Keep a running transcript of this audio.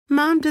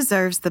Mom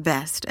deserves the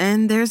best,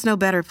 and there's no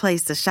better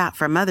place to shop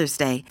for Mother's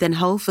Day than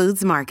Whole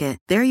Foods Market.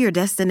 They're your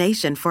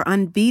destination for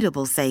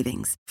unbeatable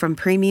savings, from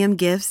premium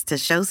gifts to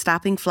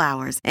show-stopping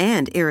flowers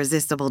and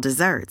irresistible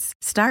desserts.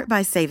 Start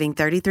by saving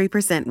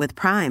 33% with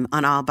Prime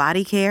on all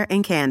body care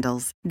and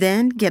candles.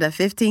 Then get a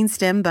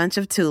 15-stem bunch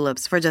of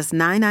tulips for just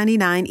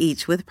 $9.99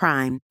 each with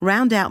Prime.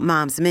 Round out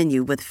Mom's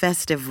menu with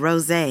festive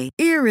rosé,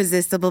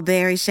 irresistible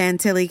berry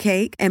chantilly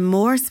cake, and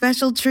more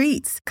special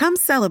treats. Come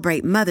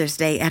celebrate Mother's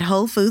Day at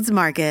Whole Foods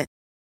Market.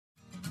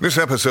 This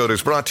episode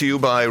is brought to you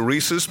by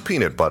Reese's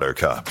Peanut Butter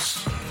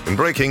Cups. In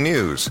breaking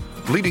news,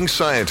 leading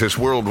scientists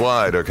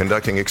worldwide are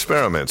conducting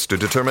experiments to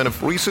determine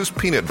if Reese's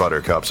Peanut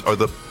Butter Cups are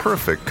the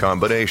perfect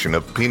combination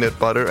of peanut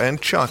butter and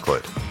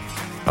chocolate.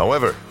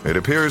 However, it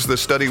appears the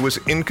study was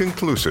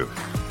inconclusive,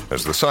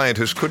 as the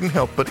scientists couldn't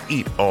help but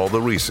eat all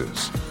the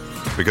Reese's.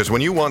 Because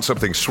when you want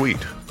something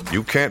sweet,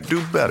 you can't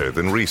do better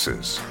than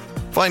Reese's.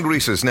 Find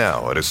Reese's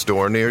now at a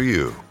store near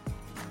you.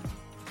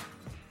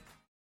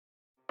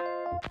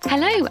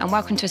 Hello and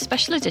welcome to a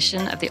special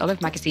edition of the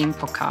Olive Magazine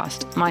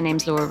podcast. My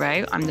name's Laura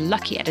Rowe. I'm the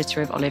lucky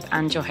editor of Olive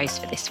and your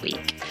host for this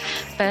week.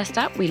 First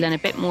up, we learn a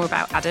bit more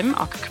about Adam,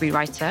 our cookery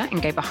writer,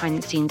 and go behind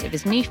the scenes of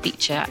his new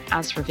feature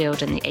as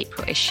revealed in the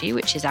April issue,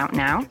 which is out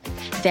now.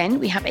 Then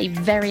we have a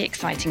very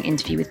exciting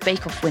interview with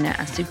Bake Off winner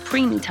and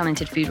supremely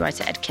talented food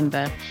writer Edd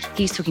Kimber.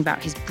 He's talking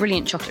about his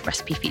brilliant chocolate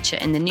recipe feature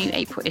in the new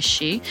April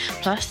issue.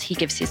 Plus, he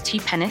gives his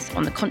 2 pennies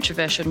on the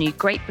controversial new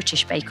Great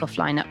British Bake Off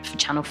lineup for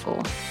Channel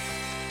 4.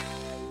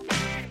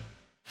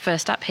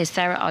 First up, here's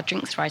Sarah, our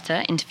drinks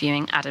writer,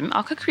 interviewing Adam,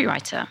 our cookery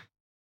writer.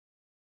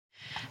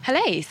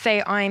 Hello,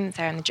 so I'm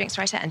Sarah, I'm the drinks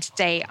writer, and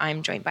today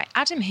I'm joined by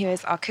Adam, who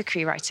is our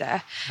cookery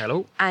writer.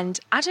 Hello. And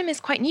Adam is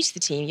quite new to the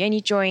team. You only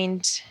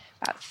joined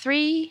about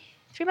three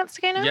months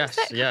ago now, yes,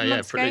 is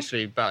it?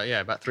 Literally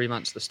about 3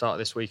 months at the start of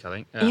this week, I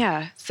think.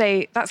 Yeah,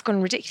 so that's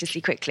gone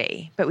ridiculously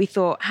quickly. But we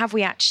thought, have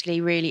we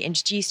actually really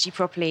introduced you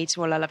properly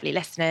to all our lovely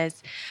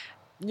listeners?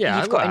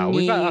 Yeah, You've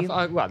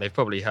got they've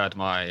probably heard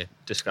my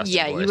disgusting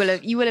voice. Yeah,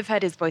 you will have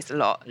heard his voice a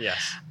lot.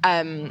 Yes.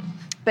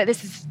 But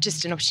this is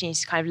just an opportunity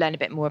to kind of learn a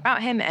bit more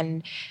about him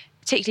and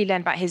particularly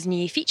learn about his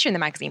new feature in the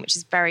magazine, which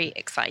is very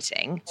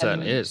exciting.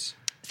 Certainly is.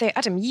 So,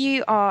 Adam,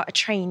 you are a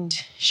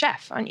trained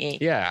chef, aren't you?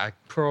 Yeah, I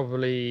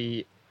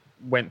probably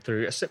went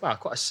through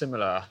quite a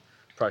similar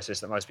process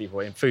that most people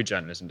in food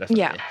journalism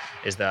definitely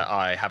is that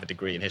I have a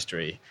degree in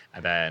history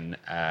and then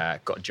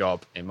got a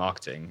job in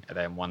marketing and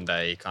then one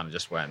day kind of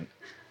just went,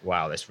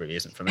 wow, this really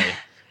isn't for me.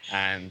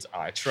 And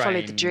I trained...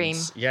 Followed the dream.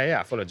 Yeah,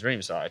 I followed the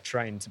dream. So I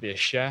trained to be a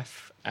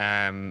chef.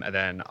 And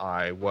then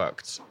I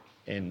worked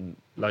in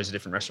loads of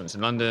different restaurants in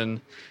London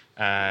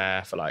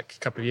for like a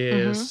couple of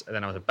years. Mm-hmm. And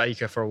then I was a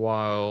baker for a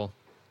while.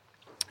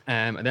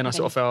 And then I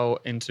sort of fell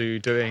into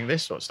doing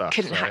this sort of stuff.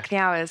 Couldn't hack the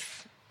hours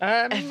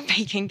of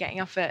baking, getting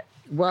up at...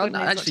 Well, no,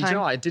 actually, do you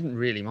know, I didn't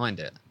really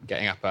mind it,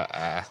 getting up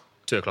at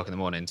 2 o'clock in the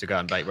morning to go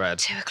and bake bread.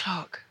 2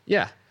 o'clock?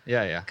 Yeah.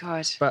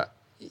 God. But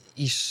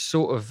you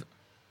sort of...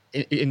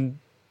 In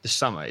the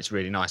summer, it's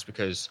really nice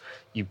because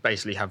you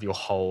basically have your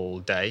whole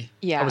day.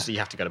 Yeah. Obviously, you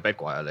have to go to bed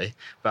quite early,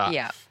 but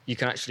you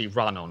can actually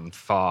run on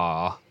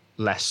far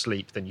less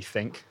sleep than you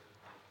think,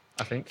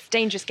 I think. It's a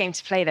dangerous game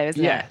to play, though, isn't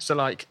it? Yeah, so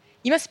like...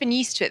 You must have been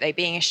used to it, though,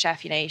 being a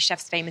chef. You know,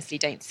 chefs famously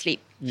don't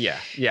sleep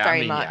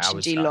very much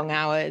and do long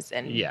hours.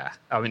 And yeah,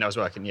 I mean, I was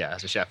working,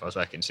 as a chef, I was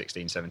working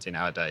 16,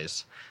 17-hour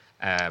days.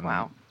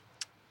 Wow.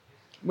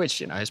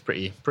 Which, you know, is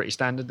pretty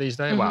standard these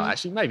days. Mm-hmm. Well,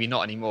 actually, maybe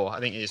not anymore. I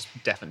think it's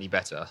definitely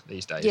better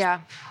these days. Yeah.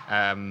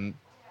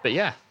 But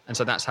yeah, and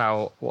so that's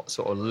what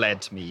sort of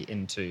led me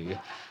into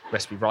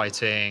recipe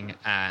writing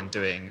and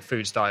doing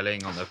food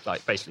styling on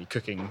basically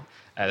cooking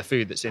the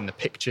food that's in the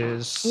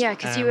pictures. Yeah,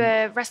 because you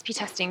were recipe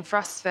testing for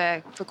us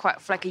for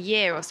like a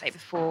year or so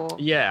before.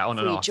 Yeah, on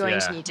and off. You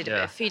joined and you did a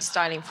bit of food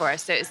styling for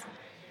us. So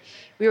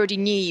we already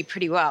knew you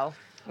pretty well.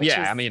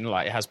 I mean,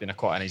 like it has been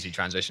quite an easy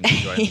transition to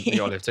join the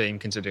Olive team,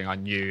 considering I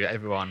knew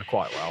everyone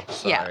quite well.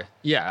 So,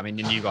 I mean,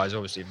 you guys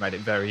obviously have made it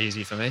very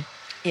easy for me.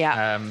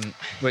 Yeah.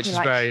 Which is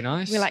very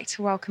nice. We like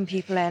to welcome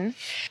people in.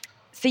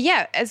 So,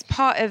 as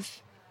part of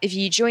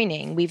you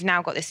joining, we've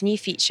now got this new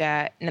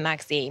feature in the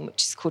magazine,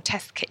 which is called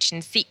Test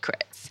Kitchen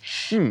Secrets.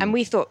 And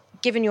we thought,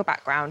 given your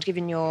background,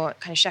 given your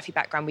kind of chefy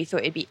background, we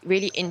thought it'd be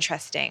really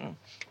interesting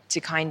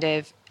to kind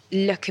of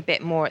look a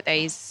bit more at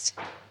those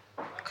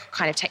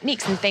kind of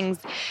techniques and things,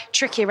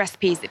 trickier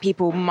recipes that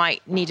people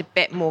might need a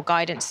bit more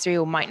guidance through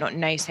or might not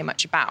know so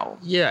much about.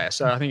 Yeah,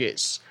 so I think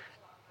it's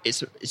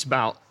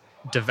about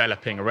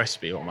developing a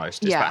recipe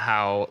almost. It's about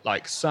how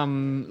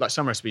some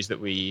recipes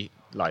that we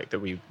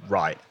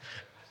write,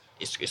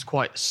 it's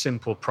quite a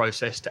simple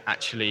process to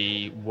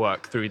actually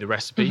work through the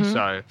recipe. Mm-hmm.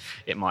 So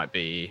it might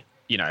be,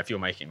 you know, if you're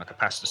making like a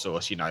pasta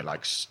sauce, you know,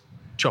 like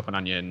chop an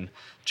onion,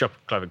 chop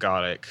a clove of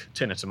garlic,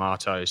 tin of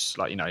tomatoes,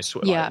 like, you know,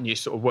 sort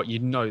of what you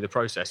know the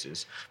process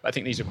is. But I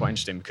think these are quite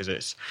interesting because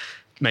it's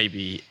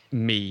maybe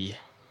me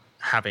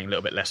having a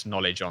little bit less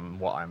knowledge on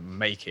what I'm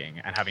making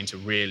and having to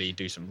really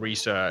do some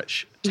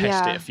research,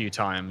 test it a few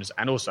times,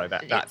 and also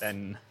that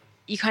then...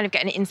 You kind of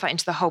get an insight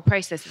into the whole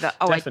process of that,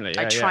 I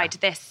tried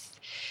this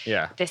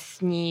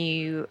this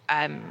new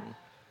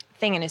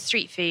thing in a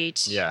street food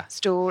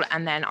stall,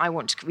 and then I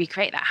want to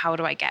recreate that. How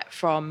do I get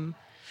from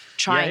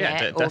trying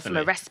it or from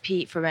a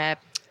recipe, from a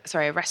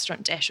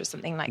restaurant dish or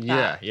something like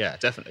that? Yeah,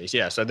 definitely.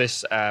 Yeah, so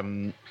this are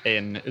we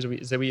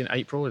in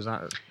April? Is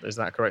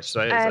that correct to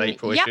say? Is it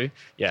April issue?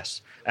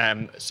 Yes.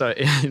 So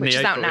in which the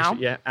is April out now.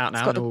 Issue, out now.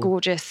 It's got the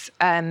gorgeous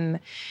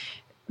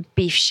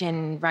beef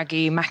shin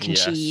ragu mac and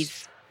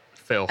cheese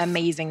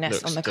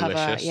amazingness on the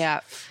delicious.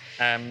 cover.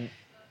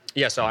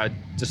 So I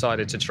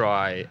decided to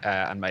try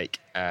and make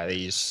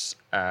these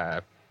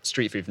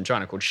street food from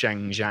China called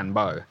Sheng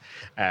Jianbo,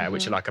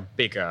 which are like a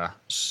bigger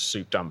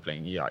soup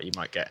dumpling. You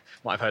might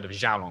have heard of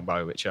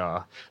xiaolongbao, which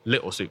are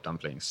little soup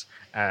dumplings,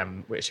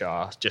 which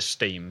are just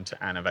steamed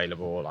and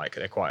available. Like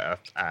they're quite a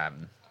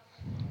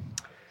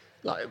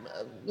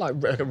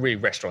like a really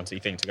restaurant-y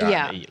thing to go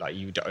out and eat. Like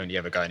you only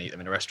ever go and eat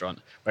them in a restaurant,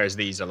 whereas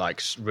these are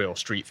like real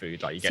street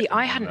food. Like you get. See,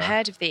 I hadn't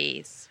heard of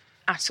these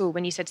at all.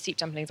 When you said soup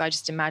dumplings, I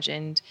just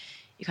imagined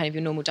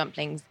your normal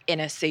dumplings in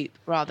a soup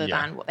rather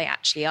than what they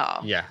actually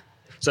are. Yeah.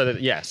 So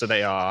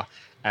they are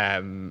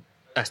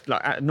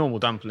like a normal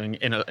dumpling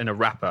in a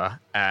wrapper,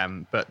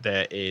 but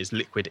there is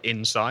liquid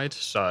inside.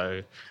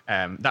 So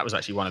that was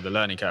actually one of the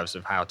learning curves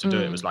of how to do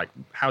it. It was like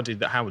how do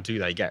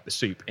they get the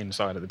soup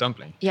inside of the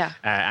dumpling? Yeah.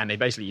 And they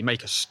basically, you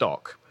make a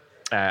stock,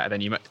 and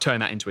then you turn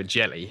that into a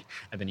jelly,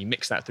 and then you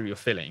mix that through your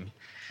filling,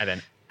 and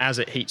then as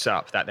it heats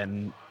up, that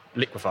then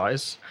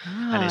liquefies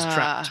and is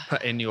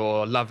put in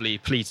your lovely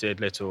pleated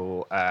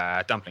little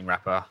dumpling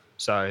wrapper,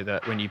 so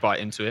that when you bite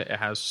into it, it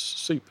has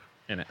soup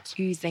in it,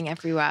 oozing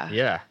everywhere.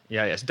 Yeah.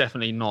 It's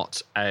definitely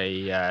not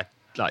a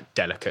like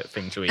delicate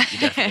thing to eat. You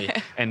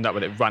definitely end up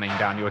with it running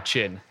down your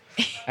chin.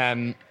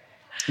 But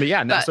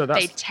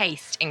they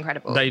taste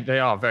incredible. They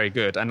are very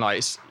good, and like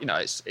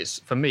it's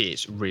for me,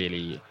 it's a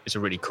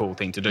really cool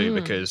thing to do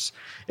because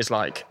it's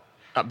like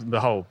the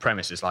whole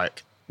premise is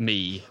like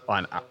me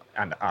and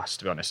us,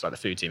 to be honest, like the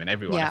food team and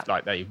everyone, if,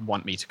 like they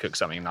want me to cook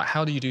something, like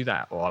how do you do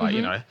that, or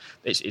like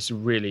it's a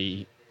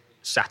really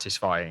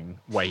satisfying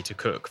way to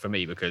cook for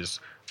me because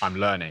I'm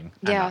learning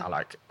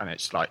and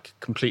it's like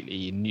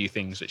completely new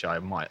things which I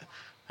might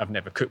have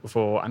never cooked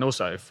before, and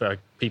also for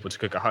people to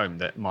cook at home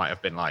that might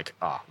have been like,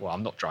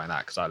 I'm not trying that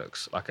because that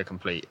looks like a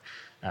complete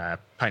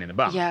pain in the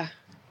bum.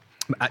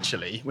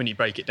 Actually, when you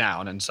break it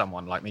down and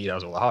someone like me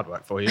does all the hard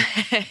work for you,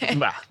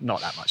 well,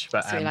 not that much.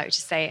 But so we like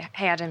to say,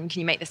 hey Adam, can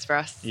you make this for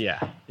us? Yeah,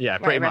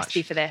 write pretty a much.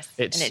 Recipe for this,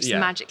 and it just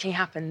magically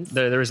happens.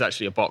 There is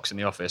actually a box in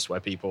the office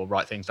where people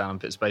write things down on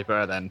bits of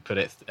paper, and then put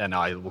it, and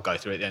I will go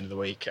through it at the end of the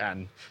week,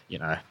 and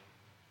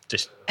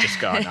just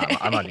go. No,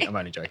 I'm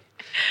only joking.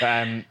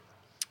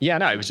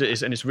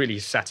 It's a really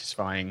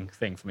satisfying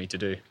thing for me to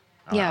do.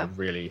 I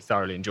really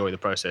thoroughly enjoy the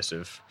process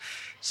of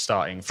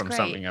starting from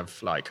something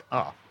of like,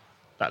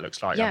 that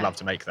looks like I'd love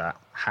to make that.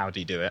 How do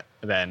you do it?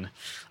 Then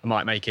I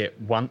might make it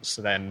once,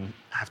 then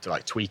have to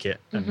like tweak it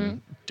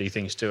and do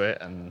things to it.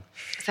 And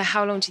so,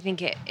 how long do you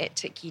think it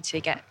took you to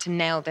get to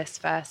nail this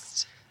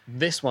first?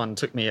 This one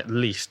took me at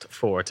least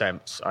 4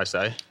 attempts, I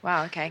say.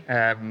 Wow. Okay.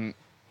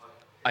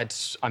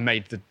 I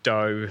made the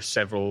dough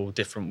several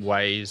different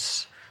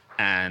ways,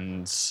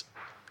 and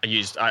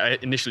I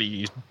initially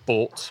used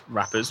bought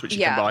wrappers, which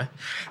you can buy,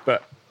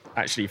 but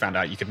actually found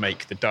out you could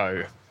make the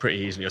dough pretty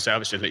easily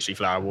yourself. It's just literally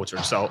flour, water,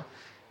 and salt.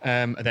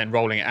 And then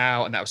rolling it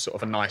out, and that was sort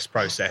of a nice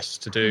process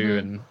to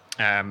do.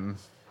 And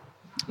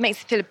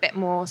makes it feel a bit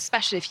more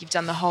special if you've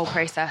done the whole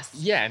process.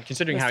 Yeah, and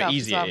considering how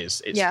easy it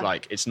is, it's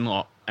like it's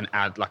not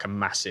a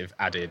massive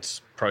added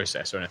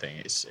process or anything.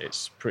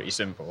 It's pretty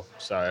simple.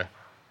 So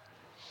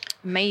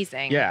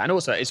amazing. Yeah, and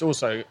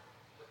also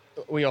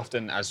we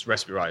often as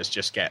recipe writers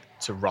just get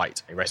to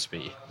write a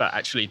recipe, but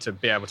actually to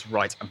be able to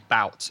write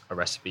about a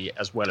recipe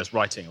as well as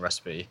writing a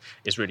recipe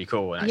is really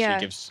cool, and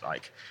actually gives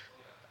like.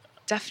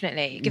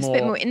 Definitely. It gives a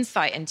bit more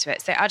insight into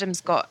it. So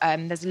Adam's got,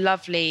 there's a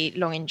lovely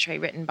long intro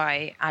written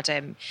by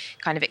Adam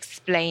kind of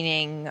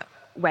explaining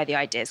where the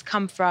ideas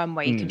come from,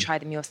 where you can try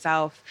them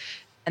yourself.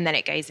 And then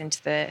it goes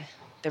into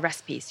the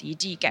recipe. So you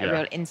do get a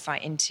real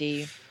insight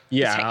into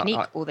the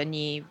technique or the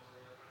new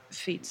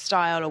food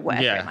style or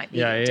whatever it might be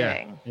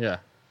doing. Yeah,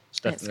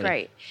 it's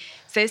great.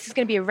 So this is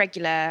going to be a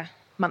regular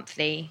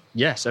monthly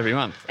Yes, every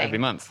month. thing. Every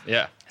month,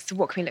 yeah. So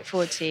what can we look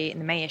forward to in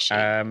the May issue?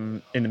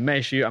 In the May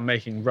issue, I'm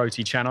making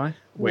roti canai,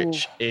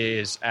 which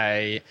is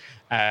a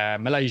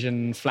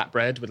Malaysian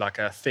flatbread with like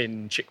a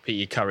thin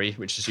chickpea curry,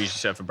 which is usually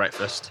served for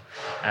breakfast.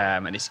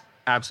 And it's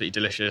absolutely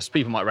delicious.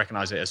 People might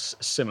recognise it as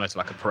similar to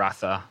like a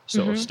paratha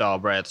sort of style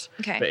bread.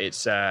 Okay. But it's,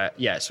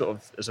 sort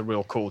of it's a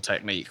real cool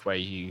technique where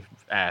you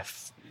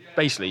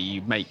basically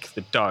you make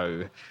the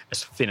dough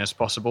as thin as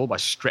possible by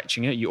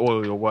stretching it. You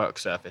oil your work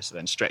surface and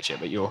then stretch it,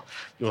 but you'll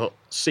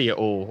see it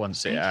all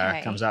once it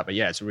comes out. But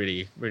yeah, it's a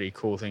really, really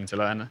cool thing to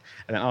learn. And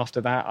then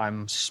after that,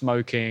 I'm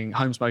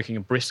home smoking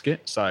a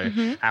brisket. So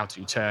how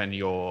to turn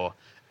your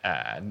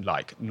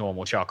like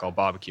normal charcoal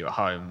barbecue at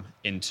home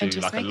into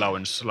like a low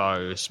and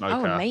slow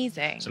smoker. Oh,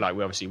 amazing. So like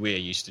we're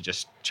used to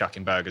just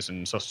chucking burgers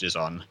and sausages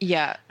on.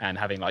 Yeah. And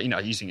having like, you know,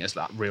 using it as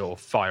like real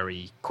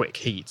fiery, quick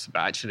heat.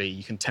 But actually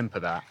you can temper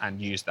that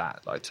and use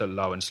that like to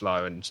low and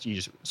slow and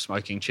use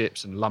smoking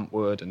chips and lump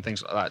wood and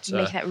things like that. To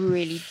make that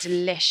really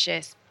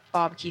delicious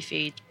barbecue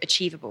food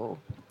achievable.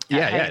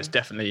 Yeah, it's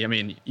definitely, I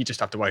mean, you just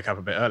have to wake up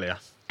a bit earlier,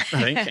 I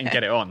think, and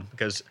get it on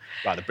because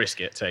like the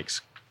brisket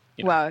takes...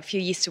 You know. Well, if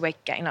you're used to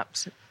getting up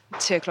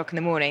 2 o'clock in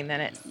the morning,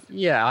 then it's...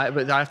 Yeah,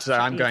 but I have to say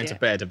I'm going to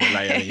bed a bit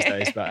later these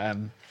days. But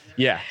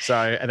yeah, so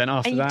and then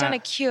after that... And you've done a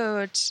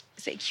cured...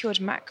 Is it a cured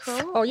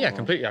mackerel? Oh, yeah,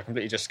 completely. I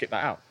completely just skipped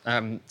that out.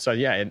 So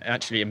yeah,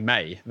 actually in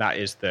May, that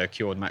is the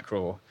cured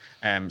mackerel.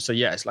 So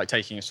yeah, it's like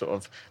taking a sort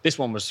of... This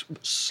one was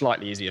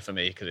slightly easier for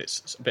me because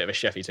it's a bit of a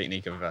chefy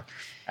technique of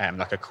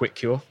like a quick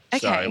cure. Okay.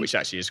 So, which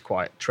actually is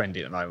quite trendy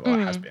at the moment,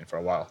 or it has been for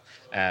a while,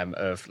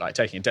 of like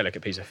taking a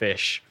delicate piece of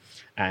fish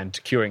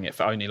and curing it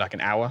for only like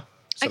an hour.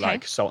 So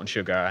like salt and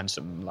sugar and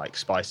some like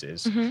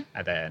spices, and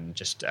then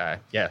just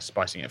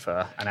spicing it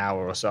for an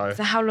hour or so.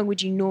 So how long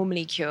would you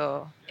normally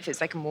cure if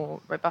it's like a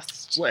more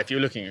robust? Well, if you're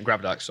looking at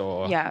grab ducks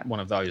or one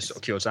of those sort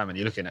of cured salmon,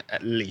 you're looking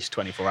at least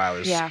 24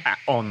 hours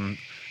on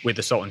with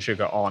the salt and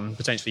sugar on,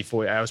 potentially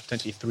 40 hours,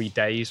 potentially 3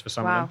 days for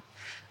some of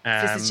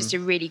them. This is just a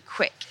really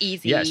quick,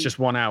 easy. Yeah, it's just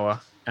 1 hour,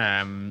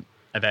 and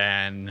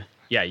then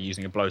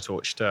using a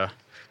blowtorch to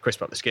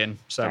crisp up the skin,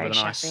 serve with a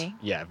nice,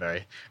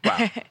 very.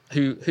 Well,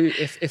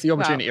 if the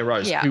opportunity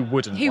arose, who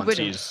wouldn't want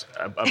to use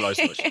a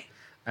blowtorch?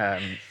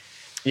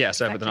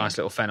 Serve with a nice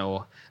little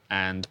fennel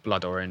and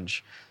blood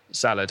orange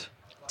salad.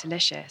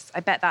 Delicious. I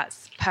bet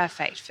that's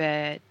perfect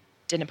for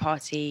dinner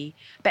party.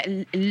 I bet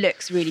it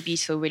looks really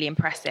beautiful, really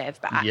impressive,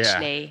 but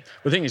actually...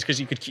 Well, the thing is, because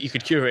you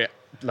could cure it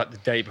like the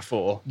day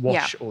before,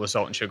 wash all the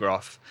salt and sugar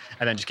off,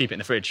 and then just keep it in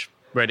the fridge,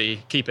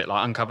 ready, keep it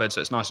like uncovered so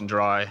it's nice and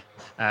dry,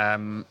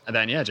 and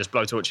then just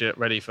blowtorch it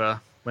ready for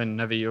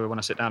whenever you want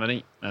to sit down and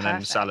eat. And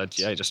then salad,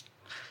 just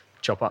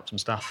chop up some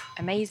stuff.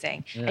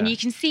 Amazing. And you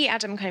can see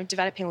Adam kind of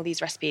developing all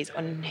these recipes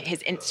on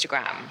his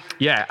Instagram.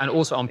 Yeah, and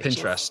also on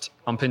Pinterest.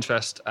 On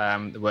Pinterest,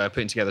 we're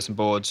putting together some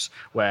boards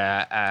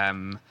where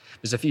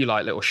there's a few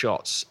like little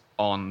shots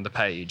on the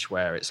page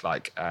where it's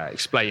like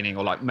explaining,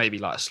 or like maybe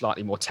like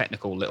slightly more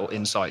technical little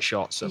insight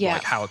shots of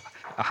like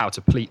how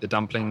to pleat the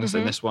dumplings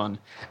in this one.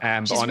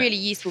 Which is really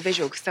useful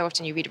visual, because so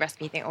often you read a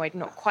recipe and you think, I'm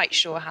not quite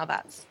sure how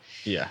that's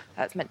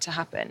meant to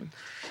happen.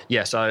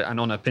 Yeah, so and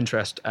on a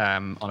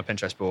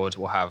Pinterest board,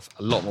 we'll have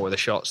a lot more of the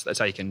shots that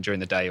are taken during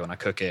the day when I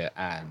cook it,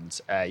 and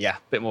a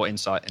bit more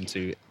insight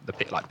into the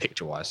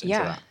picture-wise into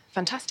that.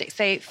 Fantastic.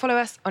 So follow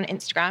us on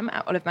Instagram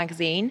at Olive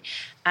Magazine,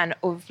 and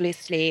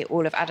obviously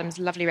all of Adam's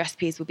lovely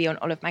recipes will be on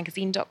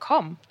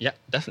olivemagazine.com. Yeah,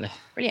 definitely.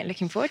 Brilliant.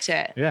 Looking forward to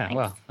it. Yeah,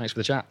 well, thanks for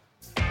the chat.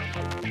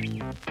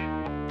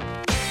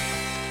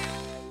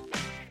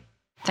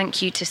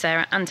 Thank you to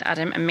Sarah and to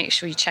Adam, and make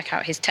sure you check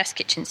out his Test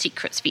Kitchen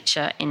Secrets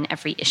feature in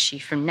every issue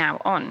from now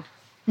on.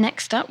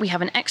 Next up, we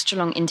have an extra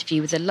long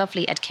interview with the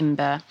lovely Edd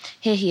Kimber.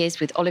 Here he is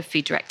with Olive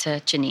Food Director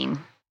Janine.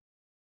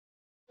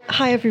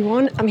 Hi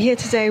everyone, I'm here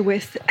today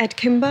with Edd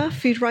Kimber,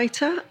 food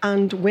writer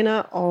and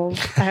winner of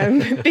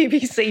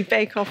BBC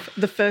Bake Off,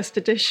 the first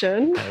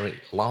edition. Very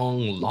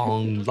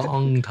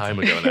long time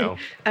ago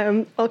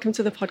now. Welcome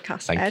to the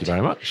podcast, Thank Ed. you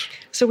very much.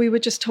 So we were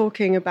just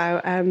talking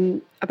about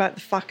the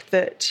fact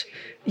that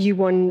you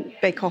won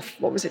Bake Off,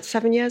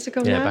 7 years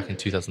ago now? Yeah, back in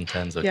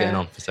 2010, so getting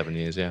on for 7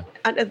 years, yeah.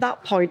 And at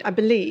that point, I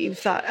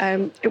believe that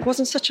it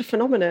wasn't such a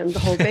phenomenon, the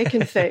whole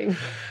baking thing.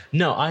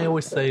 No, I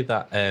always say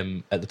that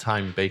at the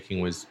time,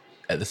 baking was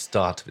at the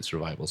start of its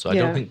revival. So I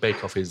don't think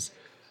Bake Off is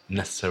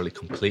necessarily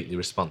completely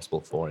responsible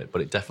for it,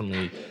 but it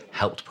definitely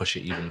helped push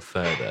it even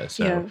further.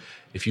 So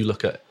if you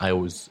look at, I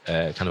was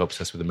kind of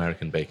obsessed with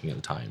American baking at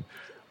the time,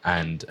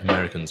 and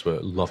Americans were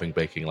loving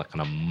baking like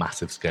on a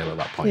massive scale at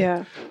that point.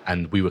 Yeah.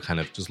 And we were kind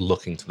of just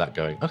looking to that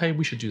going, okay,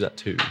 we should do that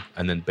too.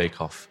 And then Bake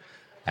Off,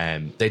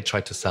 they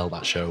tried to sell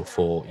that show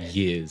for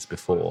years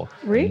before.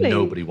 Really?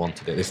 Nobody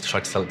wanted it. They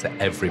tried to sell it to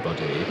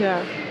everybody.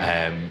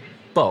 Yeah.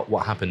 But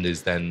what happened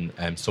is then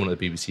someone at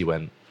the BBC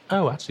went,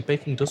 oh, actually,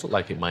 baking does look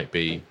like it might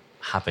be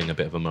having a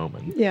bit of a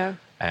moment. Yeah.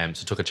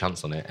 So took a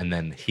chance on it. And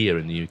then here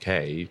in the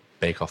UK,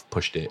 Bake Off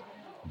pushed it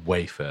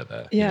way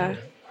further. Yeah. You know,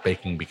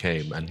 baking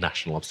became a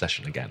national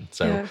obsession again.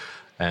 So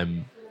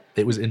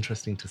it was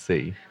interesting to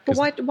see. But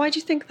why do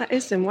you think that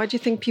is then? Why do you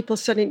think people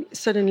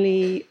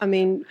suddenly, I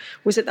mean,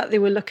 was it that they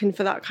were looking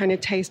for that kind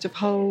of taste of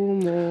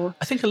home, or?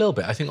 I think a little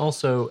bit. I think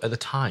also at the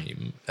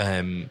time,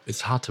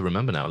 it's hard to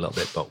remember now a little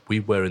bit, but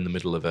we were in the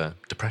middle of a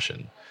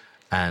depression,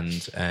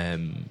 and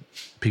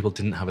people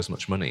didn't have as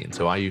much money. And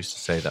so I used to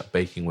say that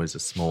baking was a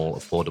small,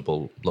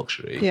 affordable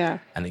luxury. Yeah.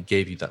 And it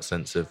gave you that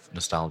sense of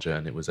nostalgia,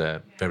 and it was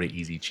a very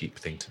easy, cheap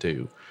thing to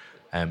do.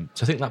 So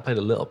I think that played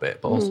a little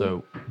bit, but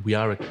also we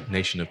are a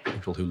nation of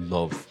people who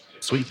love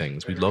sweet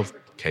things. We love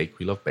cake,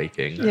 we love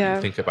baking. Yeah.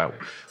 Think about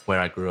where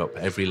I grew up,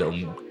 every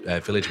little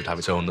village would have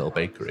its own little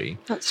bakery.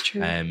 That's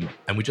true. And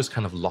we just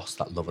kind of lost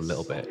that love a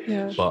little bit.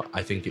 Yeah. But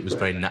I think it was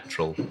very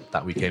natural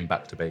that we came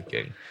back to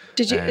baking.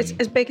 Did you?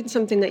 Is baking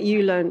something that you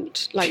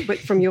learned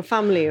from your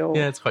family, or?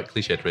 Yeah, it's quite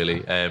cliched, really.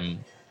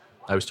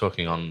 I was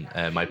talking on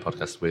my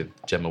podcast with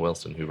Gemma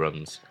Wilson, who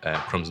runs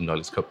Crumbs and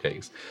Doilies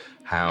Cupcakes,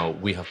 how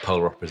we have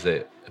polar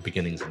opposite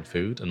beginnings in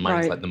food, and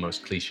mine's like the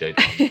most cliched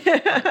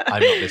one.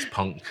 I'm not this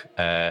punk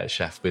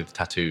chef with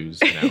tattoos,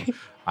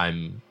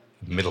 I'm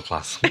a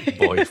middle-class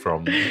boy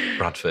from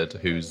Bradford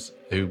who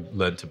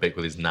learned to bake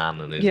with his nan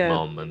and his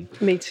mum.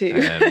 And me too.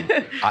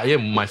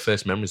 My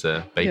first memories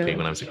of baking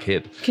when I was a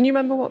kid. Can you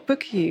remember what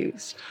book you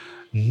used?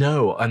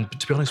 No, and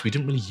to be honest, we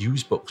didn't really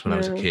use books when I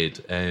was a kid.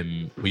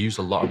 We used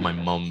a lot of my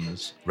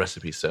mum's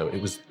recipes, so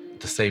it was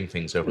the same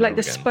things over and over again.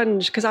 Like the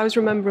sponge, because I was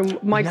remembering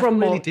my grandma...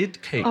 never really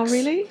did cakes. Oh,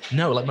 really?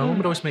 No, my mum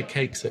would always make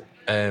cakes at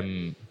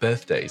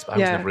birthdays, but I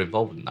was never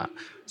involved in that.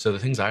 So the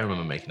things I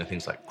remember making are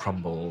things like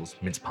crumbles,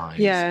 mince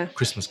pies,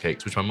 Christmas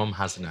cakes, which my mum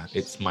has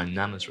it's my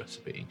nana's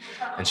recipe,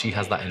 and she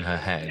has that in her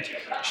head.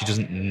 She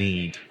doesn't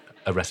need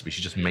a recipe,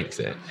 she just makes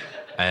it.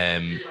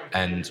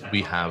 And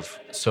we have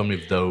so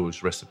many of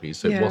those recipes,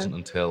 so it wasn't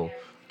until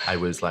I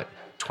was like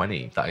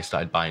 20 that I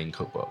started buying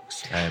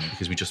cookbooks,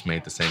 because we just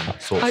made the same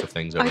sorts of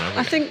things over and over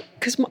again. I think,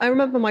 because I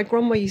remember my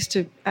grandma used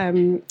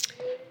to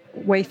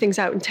weigh things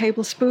out in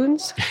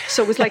tablespoons,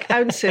 so it was like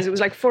ounces. It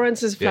was like 4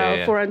 ounces of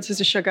flour, 4 ounces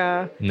of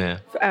sugar,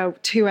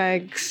 2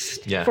 eggs,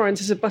 4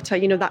 ounces of butter,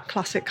 that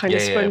classic kind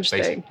of sponge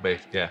thing.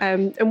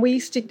 And we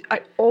used to,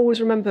 I always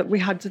remember we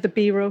had the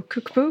GBBO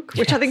cookbook,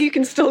 which I think you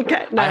can still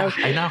get now.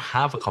 I now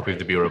have a copy of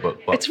the GBBO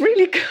book, but it's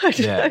really good.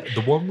 Yeah,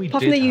 the one we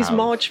Often they use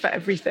Marge for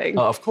everything.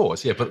 Of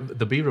course, but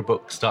the GBBO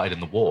book started in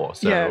the war,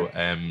 so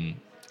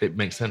it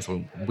makes sense.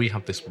 We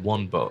have this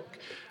one book.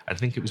 I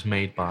think it was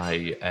made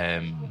by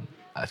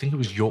I think it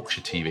was Yorkshire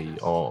TV,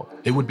 or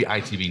it would be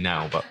ITV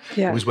now, but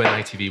it was when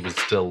ITV was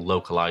still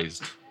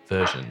localised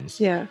versions.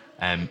 Yeah.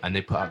 And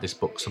they put out this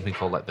book, something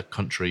called like the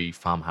Country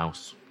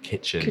Farmhouse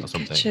Kitchen or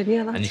something. Kitchen,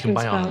 yeah, and you can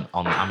buy it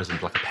on Amazon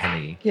for like a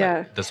penny.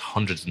 Yeah. There's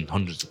hundreds and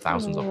hundreds of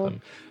thousands of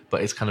them.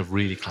 But it's kind of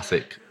really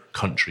classic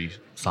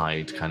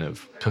countryside kind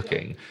of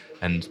cooking.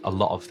 And a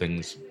lot of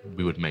things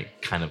we would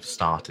make kind of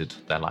started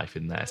their life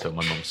in there. So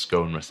my mum's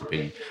scone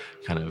recipe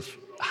kind of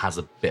has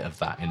a bit of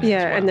that in it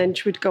as well. And then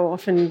she would go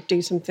off and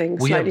do some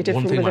things slightly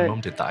different with it. One thing my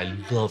mum did that I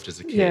loved as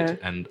a kid,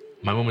 and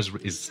my mum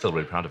is still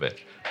really proud of it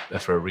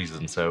for a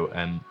reason. So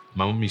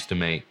my mum used to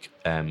make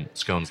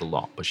scones a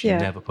lot, but she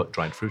never put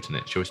dried fruit in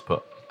it. She always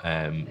put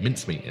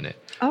mincemeat in it.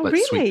 Oh, like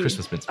really? Sweet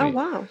Christmas mincemeat. Oh,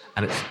 wow.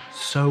 And it's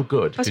so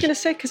good. I was going to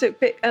say, because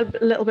it's a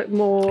little bit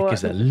more... It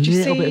gives it a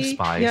little bit of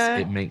spice. Yeah.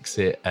 It makes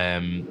it a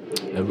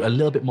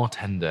little bit more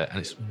tender, and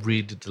it's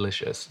really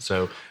delicious.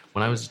 So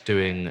when I was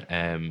doing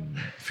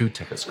food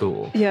tech at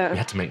school, we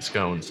had to make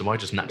scones. So I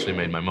just naturally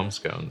made my mum's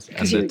scones.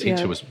 And the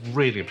teacher was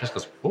really impressed,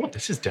 because,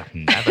 I've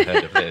never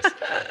heard of this.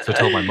 So I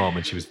told my mum,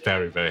 and she was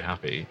very, very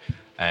happy.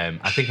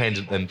 I think I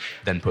ended up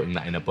then putting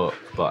that in a book,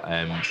 but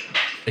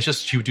it's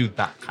just she would do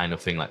that kind of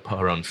thing, like put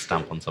her own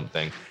stamp on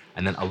something,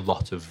 and then a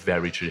lot of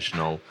very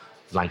traditional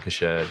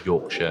Lancashire,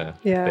 Yorkshire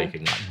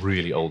baking, like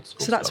really old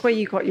school So that's stuff. where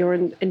you got your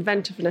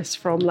inventiveness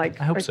from, like...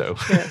 I hope so.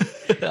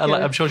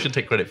 I'm sure she'll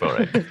take credit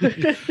for it.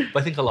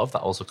 But I think a lot of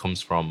that also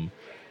comes from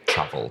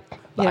travel.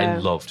 I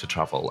love to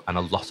travel, and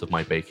a lot of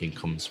my baking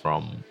comes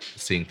from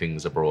seeing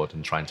things abroad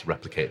and trying to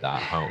replicate that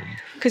at home.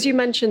 Because you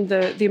mentioned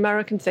the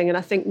American thing, and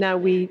I think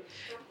now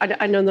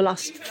I know in the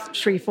last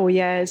 3-4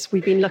 years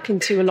we've been looking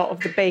to a lot of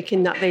the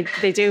baking that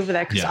they do over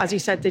there, because as you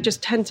said, they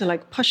just tend to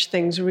like push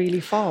things really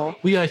far.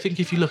 Well, I think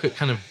if you look at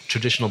kind of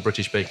traditional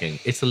British baking,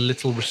 it's a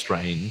little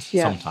restrained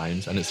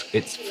sometimes, and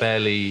it's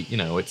fairly,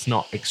 it's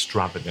not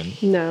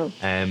extravagant. No.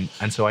 And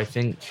so I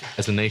think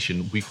as a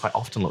nation, we quite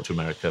often look to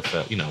America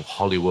for,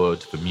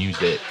 Hollywood, for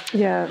music,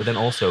 but then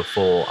also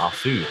for our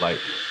food. Like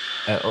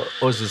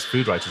us as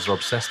food writers are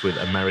obsessed with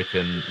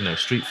American,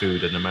 street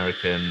food and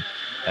American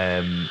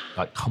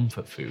like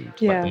comfort food,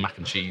 like the mac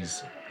and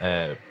cheese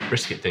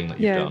brisket thing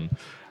that you've done.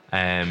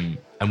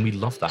 And we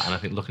love that. And I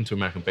think looking to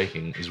American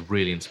baking is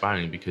really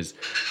inspiring, because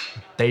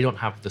they don't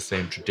have the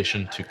same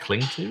tradition to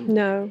cling to.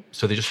 No.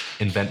 So they just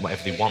invent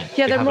whatever they want.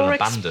 Yeah, they they're more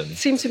abandoned.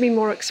 Seem to be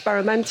more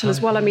experimental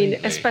as well. I mean,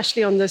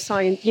 especially on the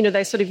science,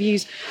 they sort of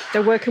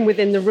they're working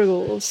within the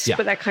rules,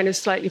 but they're kind of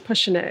slightly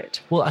pushing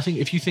it. Well, I think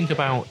if you think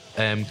about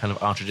kind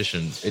of our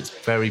traditions, it's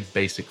very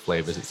basic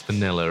flavors. It's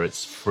vanilla,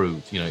 it's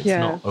fruit, it's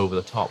not over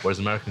the top. Whereas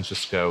Americans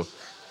just go,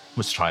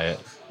 let's try it.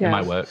 It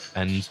might work.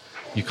 And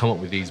you come up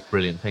with these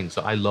brilliant things.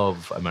 So I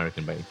love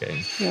American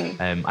baking.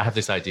 I have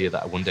this idea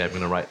that one day I'm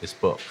going to write this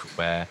book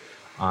where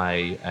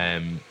I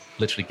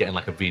literally get in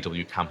like a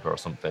VW camper or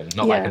something.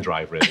 Not that I can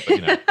drive really,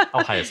 but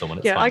I'll hire someone.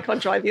 It's fine. I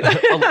can't drive either.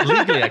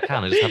 Legally I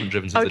can. I just haven't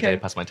driven since the day I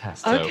passed my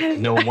test. So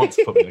no one wants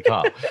to put me in a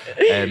car.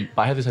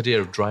 But I have this idea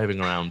of driving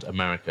around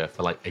America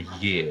for like a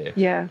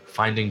year,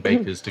 finding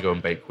bakers to go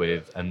and bake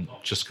with, and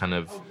just kind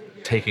of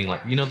taking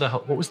like,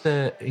 what was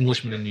the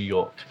Englishman in New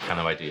York kind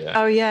of idea?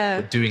 Oh,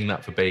 yeah. But doing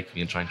that for baking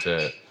and trying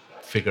to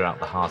figure out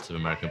the heart of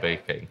American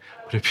baking.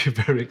 But it'd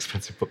be a very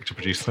expensive book to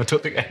produce, and I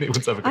don't think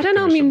anyone's ever going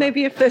to I mean,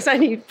 maybe if there's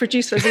any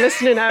producers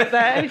listening out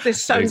there,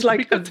 this sounds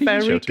like a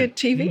very good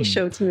TV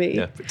show to me.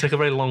 Yeah, but take a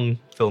very long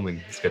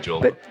filming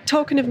schedule. But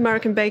talking of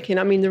American baking,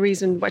 I mean, the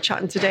reason we're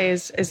chatting today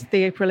is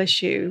the April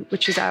issue,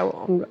 which is out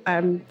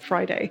on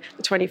Friday,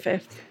 the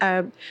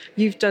 25th.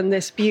 You've done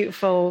this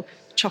beautiful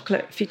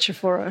chocolate feature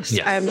for us.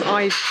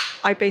 Yes.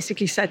 I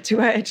basically said to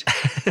Ed,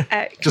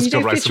 just go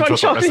write some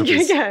chocolate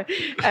recipes.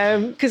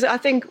 Because I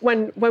think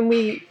when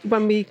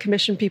we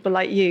commission people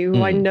like you,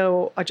 who I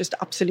know are just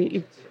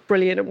absolutely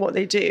brilliant at what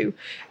they do,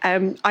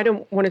 I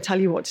don't want to tell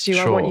you what to do.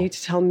 Sure. I want you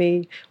to tell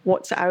me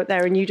what's out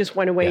there. And you just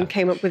went away and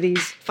came up with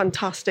these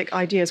fantastic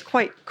ideas,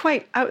 quite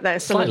out there,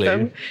 some Slightly. of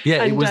them.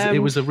 Yeah, and, it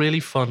was a really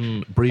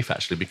fun brief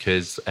actually,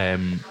 because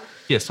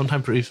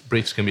sometimes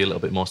briefs can be a little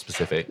bit more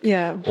specific.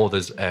 Yeah. Or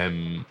there's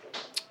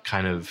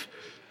kind of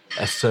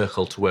a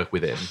circle to work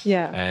within.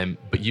 Yeah.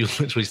 But you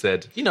literally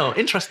said,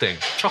 interesting,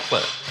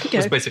 chocolate.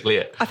 Was basically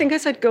it. I think I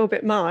said go a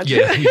bit mad.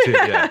 Yeah, you did,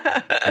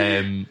 yeah.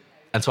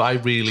 And so I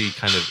really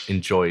kind of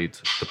enjoyed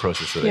the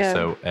process of this. Yeah.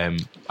 So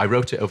I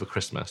wrote it over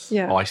Christmas.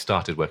 Yeah. Or I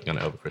started working on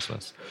it over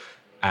Christmas.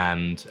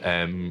 And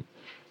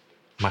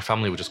my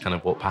family would just kind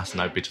of walk past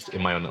and I'd be just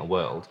in my own little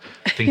world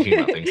thinking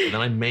about things. And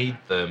then I made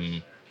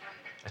them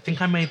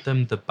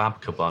the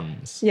babka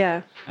buns.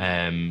 Yeah.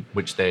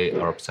 Which they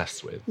are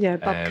obsessed with. Yeah,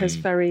 babka's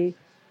very...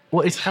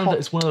 Well, it's kind of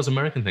it's one of those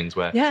American things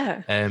where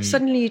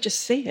suddenly you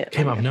just see it.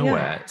 Came out of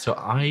nowhere. Yeah. So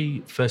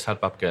I first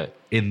had babka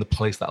in the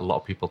place that a lot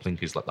of people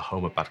think is like the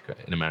home of babka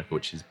in America,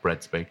 which is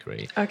Bread's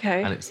Bakery.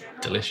 Okay. And it's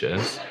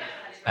delicious. Is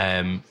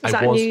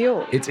that in New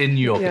York? It's in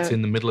New York. Yeah. It's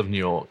in the middle of New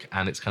York,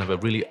 and it's kind of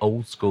a really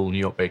old school New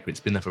York bakery. It's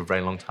been there for a very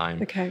long time.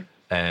 Okay.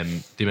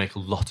 They make a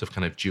lot of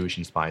kind of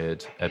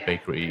Jewish-inspired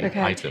bakery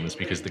items,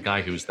 because the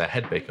guy who's their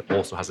head baker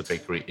also has a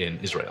bakery in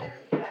Israel.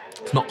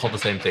 It's not called the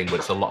same thing, but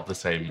it's a lot of the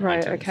same items.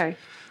 Right, okay.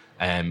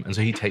 And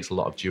so he takes a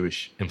lot of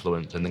Jewish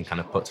influence and then kind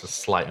of puts a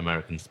slight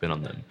American spin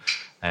on them.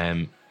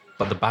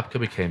 But the babka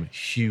became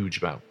huge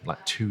about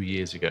like 2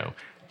 years ago.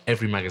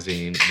 Every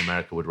magazine in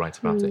America would write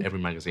about it. Every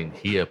magazine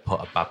here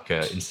put a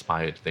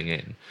babka-inspired thing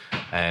in.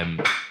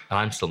 And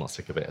I'm still not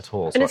sick of it at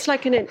all. So and it's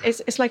like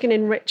an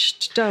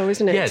enriched dough,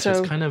 isn't it? Yeah, so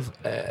it's kind of,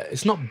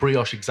 it's not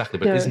brioche exactly,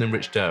 but it's an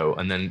enriched dough.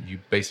 And then you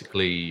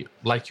basically,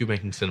 like you're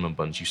making cinnamon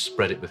buns, you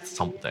spread it with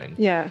something.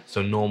 Yeah.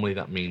 So normally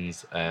that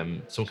means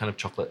some kind of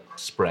chocolate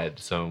spread,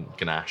 so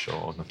ganache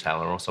or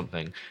Nutella or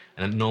something.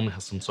 And it normally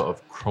has some sort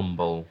of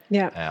crumble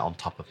on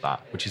top of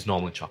that, which is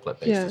normally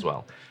chocolate-based as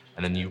well.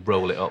 And then you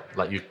roll it up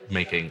like you're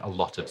making a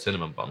lot of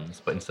cinnamon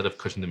buns, but instead of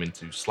cutting them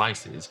into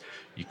slices,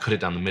 you cut it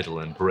down the middle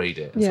and braid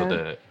it, so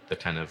the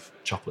kind of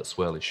chocolate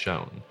swirl is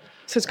shown.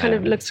 So it's kind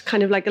of looks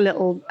kind of like a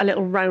little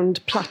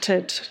round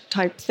plaited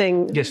type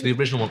thing. Yes, the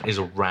original one is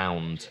a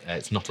round.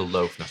 It's not a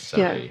loaf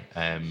necessarily,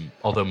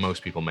 although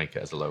most people make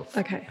it as a loaf.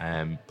 Okay.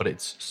 But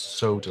it's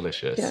so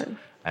delicious. Yeah.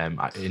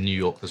 In New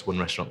York, there's one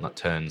restaurant that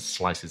turns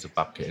slices of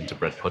babka into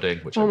bread pudding,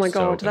 which oh my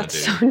god, that's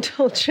so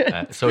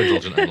indulgent. So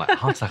indulgent and like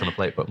hard to on a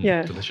plate, but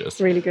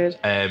delicious. Really good.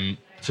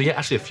 So yeah,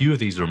 actually, a few of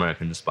these are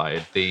American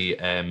inspired. There's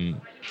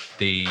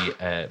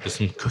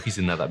some cookies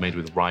in there that are made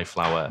with rye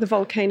flour. The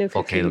volcano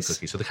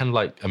cookies. So they're kind of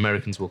like,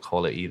 Americans will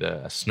call it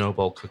either a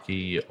snowball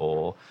cookie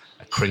or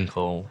a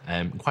crinkle.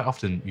 Quite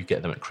often you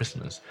get them at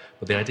Christmas.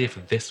 But the idea for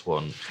this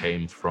one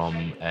came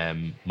from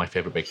my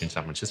favorite bakery in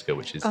San Francisco,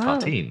 which is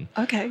Tartine.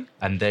 Okay.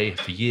 And they,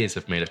 for years,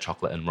 have made a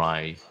chocolate and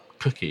rye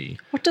cookie.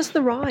 What does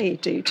the rye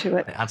do to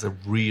it? It adds a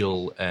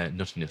real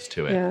nuttiness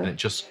to it, and it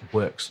just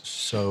works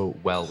so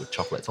well with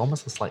chocolate. It's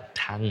almost a slight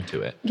tang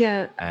to it.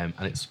 Yeah. And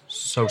it's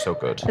so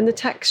good. And the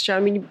texture, I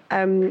mean,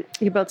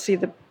 you're about to see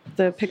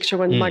the picture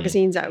when the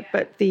magazine's out,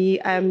 but they're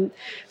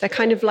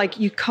kind of like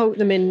you coat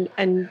them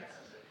in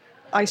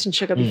ice and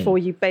sugar before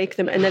you bake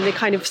them, and then they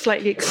kind of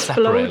slightly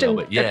explode in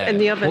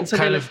the oven. Well, so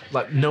kind of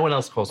like, no one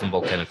else calls them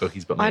volcano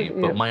cookies but me.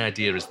 But my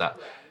idea is that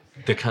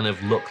they kind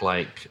of look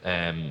like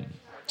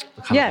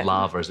of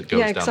lava as it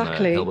goes down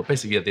the hill. But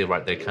basically, they're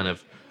right. They kind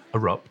of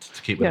erupt,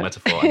 to keep with the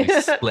metaphor, and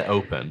they split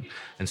open.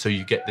 And so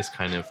you get this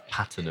kind of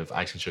pattern of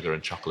ice and sugar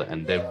and chocolate,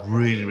 and they're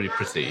really, really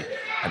pretty.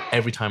 And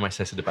every time I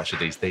tested a batch of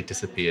these, they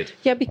disappeared.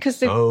 Yeah, because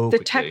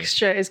the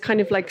texture is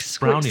kind of like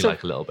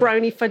brownie-like a little bit.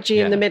 Brownie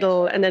fudgy in the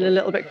middle, and then a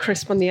little bit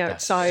crisp on the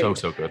outside.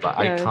 So good. Like,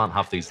 I can't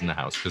have these in the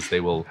house because they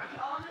will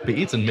be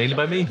eaten mainly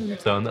by me,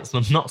 so that's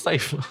not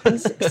safe.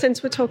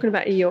 Since we're talking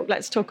about New York,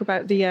 let's talk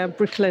about the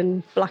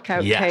Brooklyn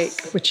blackout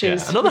cake, which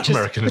is another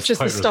American, which is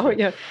the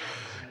start.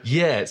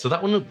 Yeah, so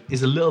that one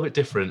is a little bit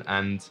different,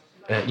 and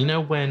you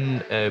know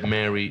when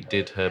Mary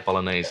did her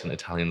bolognese and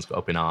Italians got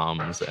up in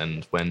arms,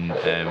 and when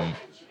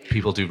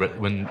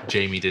when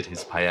Jamie did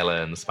his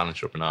paella and the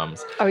Spanish are up in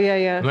arms. Oh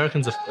yeah.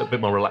 Americans are a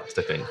bit more relaxed,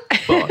 I think,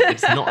 but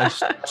it's not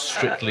a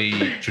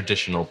strictly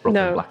traditional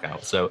Brooklyn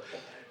blackout. So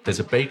there's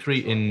a bakery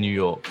in New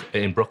York,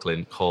 in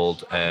Brooklyn,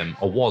 called,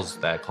 or was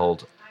there,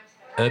 called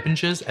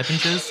Ebbingers, I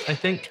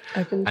think.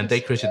 Ebbingers. And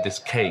they created this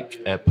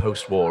cake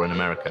post-war in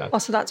America. Oh,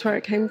 so that's where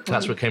it came from?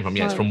 That's where it came from,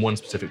 yeah. Wow. It's from one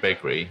specific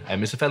bakery.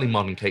 It's a fairly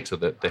modern cake, so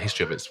the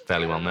history of it's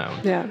fairly well known.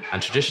 Yeah.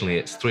 And traditionally,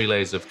 it's 3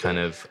 layers of kind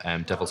of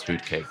devil's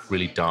food cake,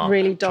 really dark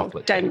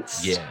chocolate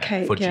dense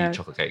cake. Fudgy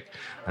chocolate cake.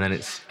 And then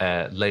it's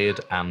layered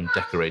and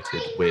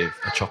decorated with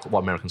what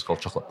Americans call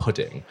chocolate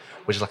pudding,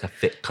 which is like a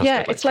thick custard.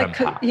 Yeah, it's like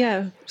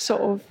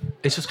sort of.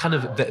 It's just kind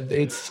of,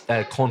 it's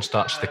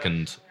cornstarch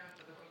thickened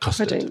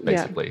custard, pudding,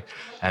 basically.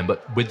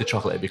 But with the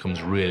chocolate, it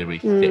becomes really, really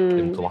thick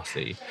and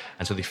glossy.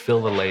 And so they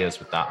fill the layers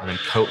with that and then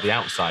coat the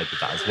outside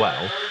with that as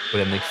well. But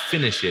then they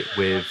finish it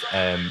with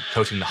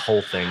coating the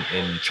whole thing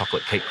in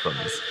chocolate cake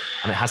crumbs.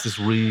 And it has this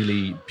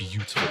really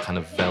beautiful kind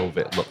of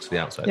velvet look to the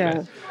outside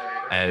of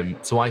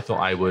it. So I thought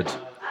I would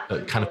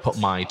kind of put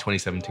my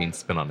 2017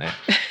 spin on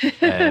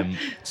it.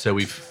 So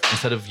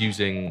instead of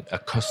using a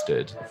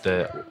custard,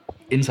 the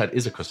inside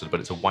is a custard, but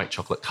it's a white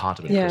chocolate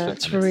cardamom custard. Yeah,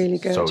 it's really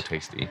good. So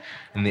tasty.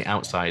 And the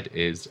outside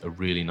is a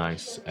really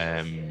nice,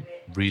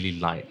 really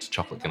light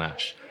chocolate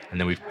ganache. And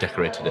then we've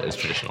decorated it as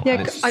traditional. Yeah,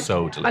 and it's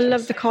so delicious. I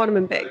love the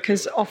cardamom bit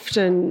because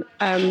often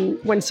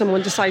when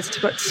someone decides to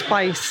put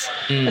spice,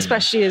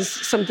 especially as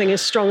something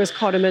as strong as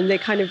cardamom, they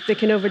can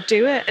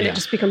overdo it and it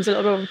just becomes a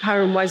little bit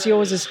overpowering. Whereas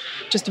yours is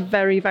just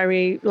very,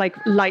 very like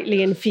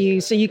lightly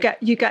infused. So you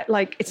get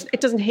like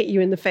it doesn't hit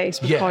you in the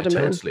face with cardamom.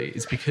 Yeah, totally.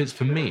 It's because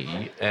for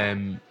me,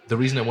 the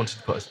reason I wanted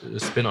to put a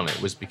spin on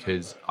it was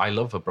because I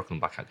love a Brooklyn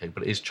Black Cat cake,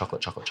 but it is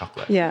chocolate.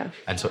 Yeah.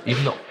 And so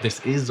even though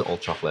this is all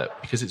chocolate,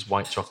 because it's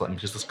white chocolate and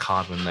because there's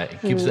cardamom there,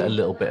 it gives it a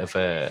little bit of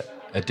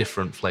a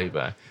different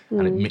flavour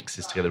and it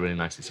mixes together really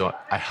nicely. So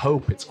I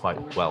hope it's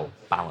quite well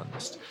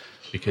balanced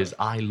because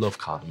I love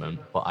cardamom,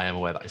 but I am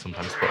aware that I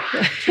sometimes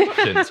put too much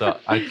in. So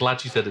I'm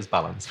glad you said it's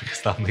balanced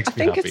because that makes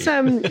me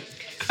happy.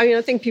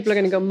 I think people are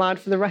going to go mad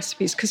for the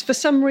recipes because for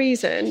some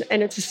reason,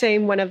 and it's the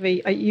same whenever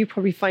you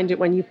probably find it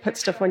when you put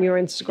stuff on your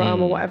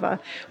Instagram or whatever,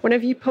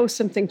 whenever you post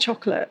something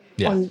chocolate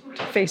on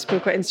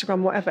Facebook or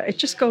Instagram, whatever, it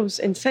just goes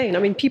insane. I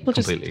mean, people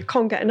just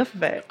can't get enough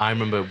of it. I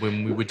remember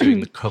when we were doing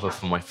the cover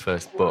for my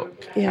first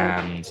book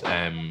and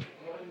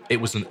it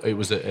was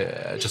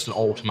just an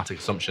automatic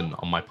assumption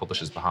on my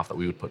publisher's behalf that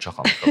we would put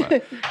chocolate on the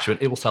cover. She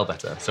went, it will sell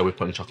better, so we're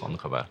putting chocolate on the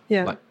cover.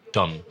 Yeah. Like,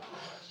 done.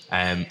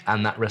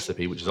 And that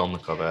recipe, which is on the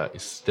cover,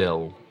 is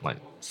still, like,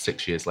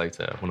 6 years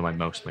later, one of my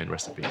most made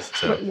recipes.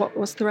 So what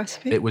was the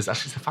recipe? It was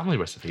actually it's a family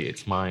recipe.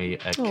 It's my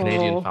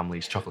Canadian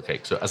family's chocolate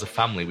cake. So as a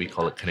family, we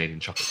call it Canadian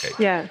chocolate cake.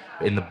 Yeah.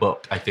 In the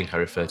book, I think I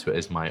refer to it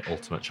as my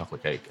ultimate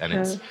chocolate cake. And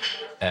it's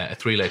a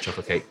 3-layer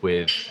chocolate cake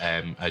with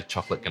a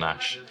chocolate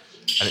ganache.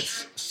 And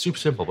it's super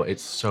simple, but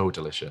it's so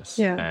delicious.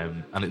 Yeah.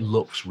 And it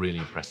looks really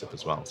impressive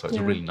as well. So it's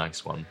a really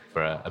nice one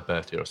for a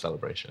birthday or a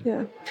celebration.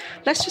 Yeah.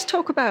 Let's just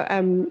talk about,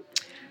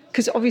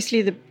 because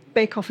obviously the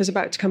Bake Off is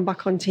about to come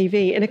back on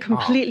TV in a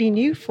completely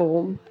new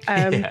form.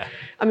 I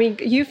mean,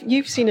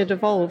 you've seen it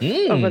evolve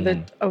over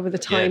the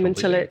time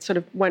until it sort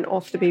of went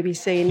off the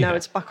BBC and now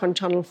it's back on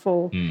Channel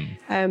 4.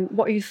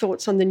 What are your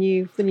thoughts on the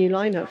new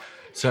lineup?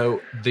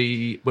 So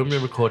when we were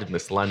recording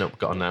this, the lineup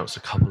got announced a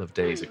couple of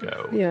days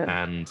ago,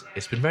 and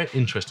it's been very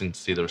interesting to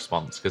see the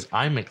response because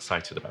I'm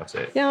excited about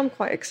it. Yeah, I'm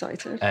quite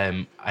excited.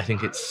 I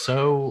think it's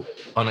so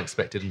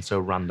unexpected and so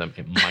random,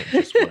 it might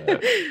just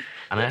work.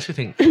 And I actually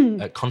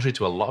think, contrary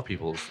to a lot of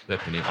people's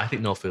opinion, I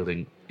think Noel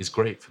Fielding is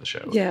great for the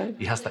show. Yeah.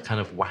 He has that kind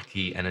of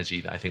wacky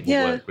energy that I think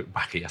will work with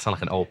wacky. I sound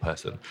like an old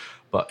person,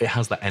 but it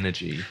has that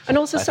energy. And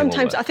also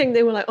sometimes I think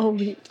they were like, oh,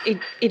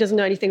 he doesn't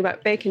know anything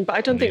about baking, but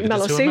I don't think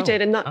Mel or Sue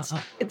did. And that's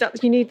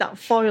you need that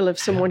foil of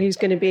someone who's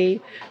going to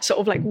be sort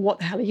of like, what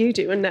the hell are you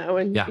doing now?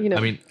 And I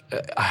mean,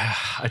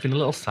 I've been a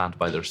little sad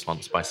by the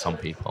response by some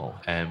people.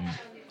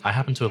 I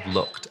happen to have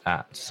looked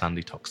at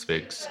Sandy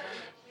Toksvig's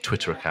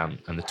Twitter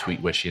account and the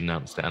tweet where she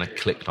announced it, and I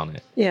clicked on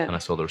it and I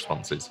saw the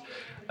responses,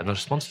 and the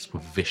responses were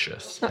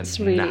vicious. That's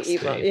and really nasty.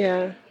 evil,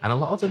 And a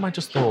lot of them I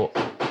just thought,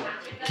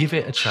 give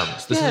it a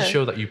chance. This is a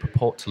show that you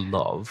purport to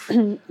love.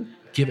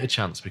 Give it a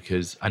chance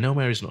because I know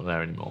Mary's not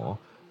there anymore,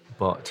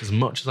 but as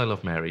much as I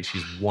love Mary,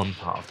 she's one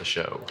part of the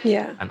show.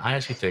 Yeah. And I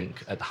actually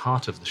think at the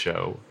heart of the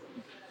show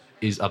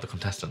are the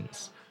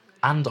contestants.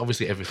 And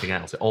obviously everything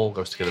else, it all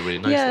goes together really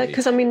nicely. Yeah,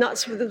 because I mean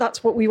that's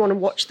what we want to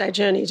watch their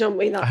journey, don't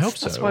we? I hope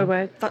so. That's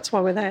why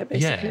we're there,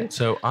 basically. Yeah.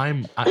 So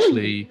I'm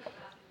actually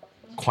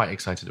quite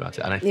excited about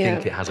it, and I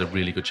think it has a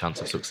really good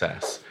chance of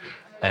success.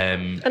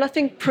 And I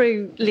think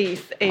Prue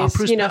Leith is,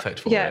 Prue's perfect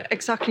for it.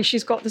 Exactly.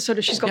 She's got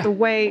the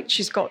weight,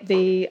 she's got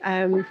the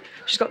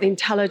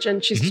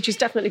intelligence, she's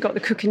definitely got the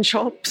cooking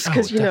chops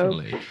because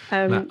now,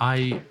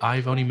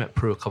 I've only met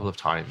Prue a couple of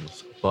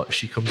times, but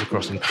she comes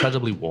across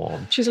incredibly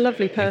warm. She's a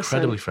lovely person,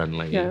 incredibly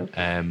friendly.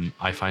 Yeah.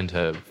 I find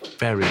her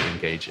very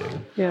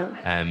engaging. Yeah.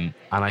 And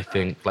I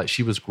think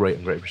she was great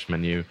on Great British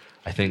Menu.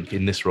 I think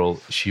in this role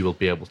she will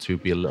be able to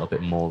be a little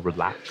bit more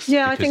relaxed.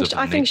 Yeah, I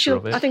think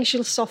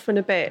she'll soften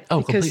a bit.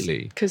 Oh,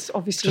 completely. Because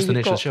obviously just the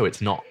nature of the show,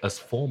 it's not as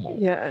formal.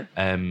 Yeah.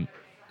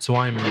 So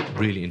I'm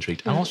really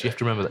intrigued. And also you have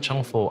to remember that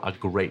Channel 4 are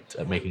great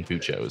at making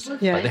food shows.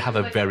 Yeah. They have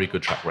a very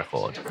good track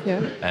record.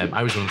 Yeah.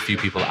 I was one of the few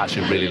people that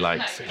actually really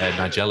liked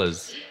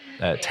Nigella's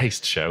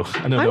taste show.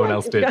 I know no one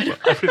else did, but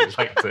I really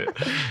liked it.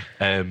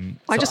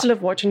 I just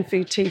love watching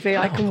food TV.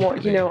 I can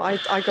watch,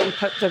 I go and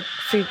put the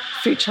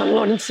food channel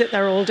on and sit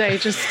there all day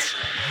just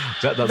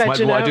that's what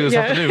I do this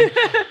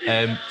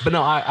afternoon. But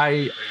no,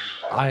 I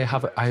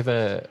have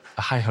a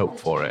high hope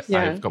for it.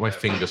 Yeah. I've got my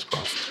fingers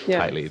crossed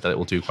tightly that it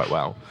will do quite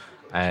well.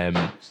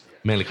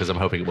 Mainly because I'm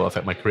hoping it will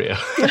affect my career.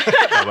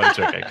 I'm only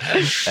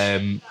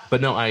joking.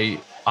 But no,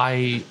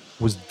 I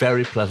was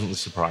very pleasantly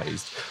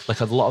surprised. Like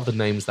a lot of the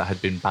names that had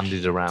been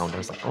bandied around, I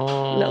was like, a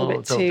little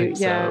bit don't think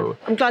so.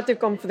 I'm glad they've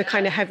gone for the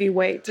kind of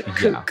heavyweight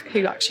cook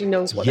who actually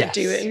knows what they're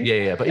doing.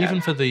 Yeah. But even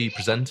for the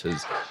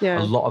presenters,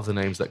 a lot of the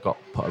names that got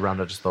put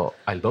around, I just thought,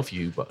 I love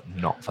you, but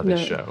not for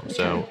this show. Okay.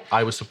 So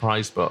I was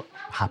surprised, but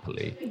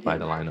happily by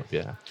the lineup.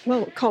 Yeah.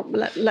 Well,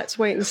 let's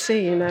wait and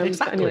see.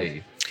 Exactly.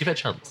 Anyway. Give it a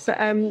chance. But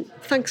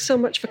thanks so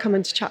much for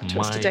coming to chat to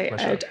us today,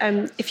 pleasure.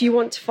 Ed. If you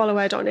want to follow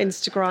Ed on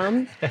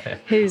Instagram,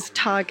 his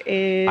tag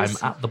is...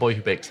 I'm at The Boy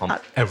Who Bakes on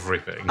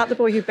everything. At The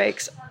Boy Who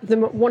Bakes,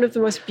 one of the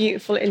most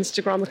beautiful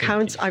Instagram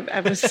accounts I've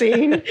ever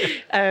seen.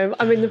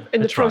 I'm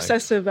in the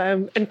process of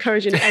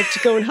encouraging Ed to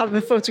go and have a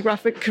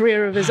photographic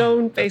career of his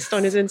own based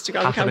on his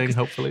Instagram account.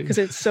 Hopefully. Because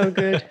it's so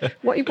good.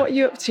 What are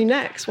you up to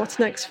next? What's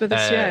next for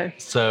this year?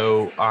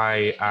 So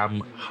I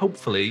am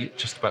hopefully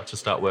just about to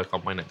start work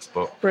on my next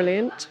book.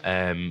 Brilliant.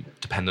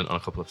 Dependent on a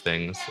couple of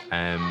things.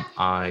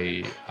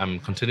 I am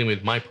continuing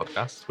with my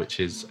podcast, which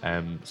is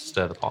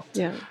Stir the Pot.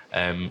 Yeah.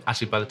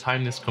 Actually, by the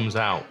time this comes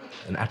out,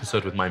 an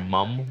episode with my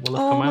mum will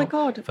have come out. Oh my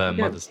God. For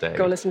Mother's Day.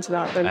 Go listen to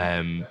that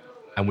then.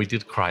 And we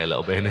did cry a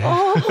little bit in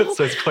it,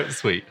 so it's quite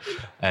sweet.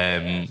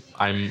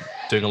 I'm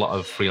doing a lot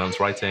of freelance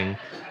writing.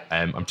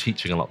 I'm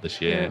teaching a lot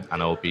this year,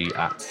 and I'll be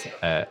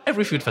at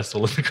every food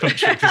festival in the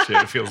country this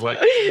year, it feels like.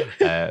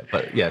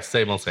 But yeah,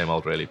 same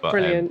old really. But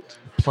brilliant.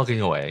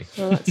 Plugging away.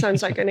 Well, that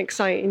sounds like an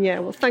exciting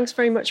year. Well, thanks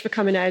very much for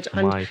coming, Ed.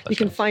 And you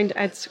can find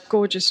Ed's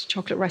gorgeous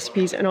chocolate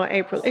recipes in our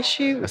April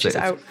issue, which is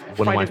out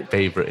one of my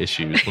favourite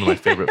issues, one of my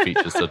favourite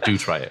features, so do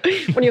try it.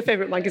 One of your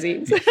favourite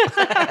magazines.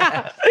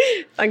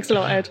 Thanks a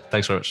lot, Ed.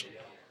 Thanks very much.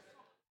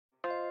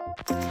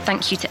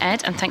 Thank you to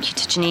Ed and thank you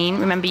to Janine.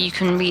 Remember, you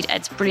can read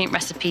Ed's brilliant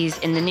recipes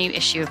in the new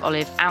issue of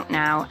Olive out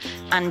now,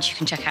 and you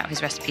can check out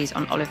his recipes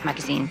on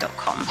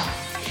olivemagazine.com.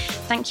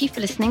 Thank you for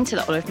listening to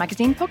the Olive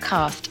Magazine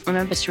podcast.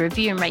 Remember to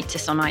review and rate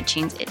us on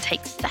iTunes. It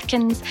takes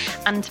seconds.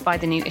 And to buy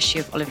the new issue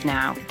of Olive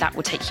now. That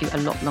will take you a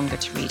lot longer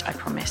to read, I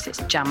promise. It's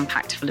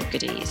jam-packed full of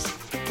goodies.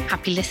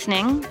 Happy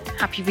listening,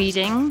 happy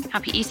reading,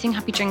 happy eating,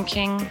 happy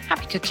drinking,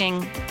 happy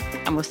cooking,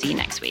 and we'll see you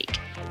next week.